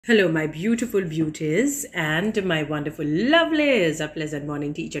Hello, my beautiful beauties and my wonderful lovelies. A pleasant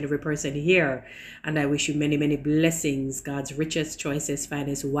morning to each and every person here. And I wish you many, many blessings. God's richest, choicest,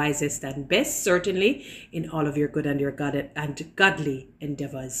 finest, wisest, and best, certainly, in all of your good and your godly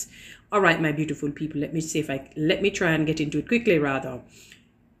endeavors. All right, my beautiful people, let me try and get into it quickly, rather.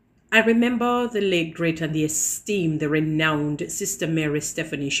 I remember the late, great, and the esteemed, the renowned Sister Mary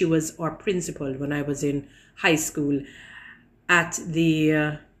Stephanie. She was our principal when I was in high school at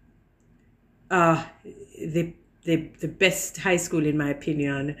the best high school in my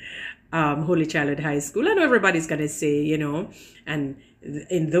opinion, Holy Child High School. I know everybody's gonna say, and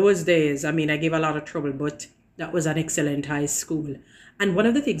in those days, I mean, I gave a lot of trouble, but that was an excellent high school. And one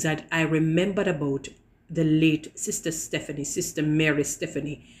of the things that I remembered about the late Sister Mary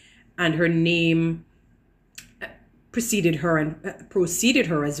Stephanie, and her name preceded her and proceeded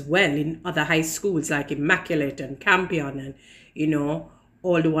her as well in other high schools like Immaculate and Campion and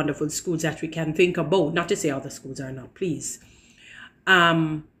all the wonderful schools that we can think about. Not to say other schools are not, please.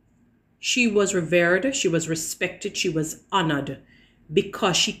 She was revered, she was respected, she was honored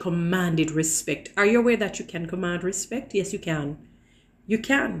because she commanded respect. Are you aware that you can command respect? Yes, you can. You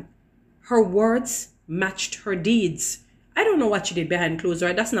can. Her words matched her deeds. I don't know what she did behind closed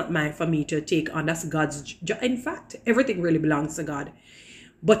doors. That's not for me to take on. That's God's job. In fact, everything really belongs to God.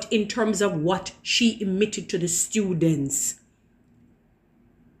 But in terms of what she emitted to the students,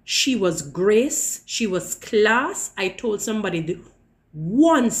 she was grace, she was class. I told somebody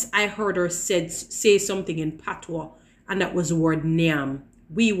once I heard her say something in patois, and that was the word "niam."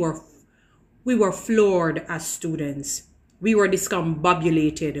 We were floored as students. We were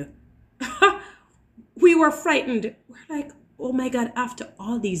discombobulated. We were frightened. We're like, oh my God, after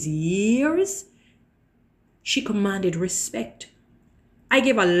all these years, she commanded respect. I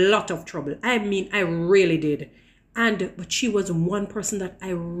gave a lot of trouble. I mean, I really did. But she was one person that I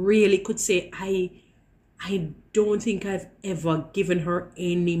really could say I don't think I've ever given her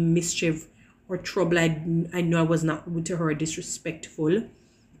any mischief or trouble. I know I was not rude to her, disrespectful.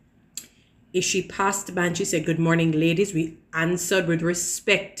 If she passed by and she said, "Good morning, ladies," we answered with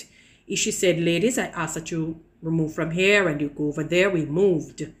respect. If she said, "Ladies, I ask that you remove from here and you go over there," we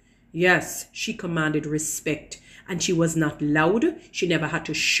moved. Yes, she commanded respect. And she was not loud. She never had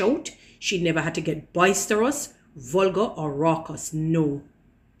to shout. She never had to get boisterous, vulgar, or raucous. No,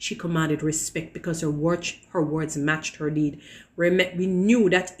 she commanded respect because her words matched her deed. We knew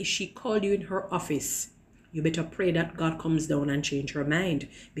that if she called you in her office, you better pray that God comes down and change her mind,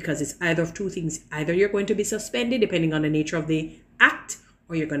 because it's either of two things. Either you're going to be suspended, depending on the nature of the act,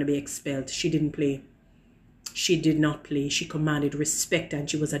 or you're going to be expelled. She didn't play. She did not play. She commanded respect, and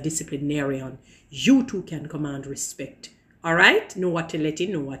she was a disciplinarian. You too can command respect. All right? Know what to let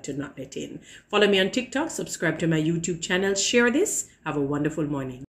in, know what to not let in. Follow me on TikTok, subscribe to my YouTube channel, share this. Have a wonderful morning.